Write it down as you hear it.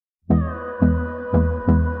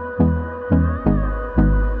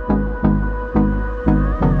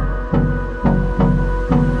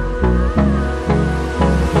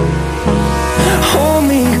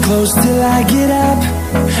close till I get up.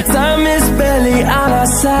 Time is barely on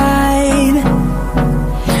our side.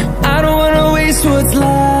 I don't wanna waste what's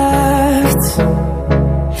left.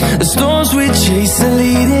 The storms we chase are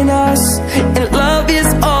leading us, and love is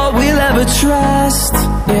all we'll ever trust.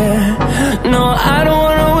 Yeah, no, I don't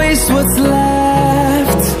wanna waste what's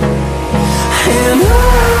left. And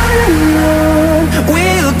on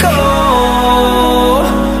we'll go,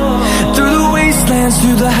 through the wastelands,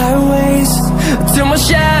 through the highways, till my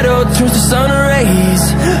shadow turns to sun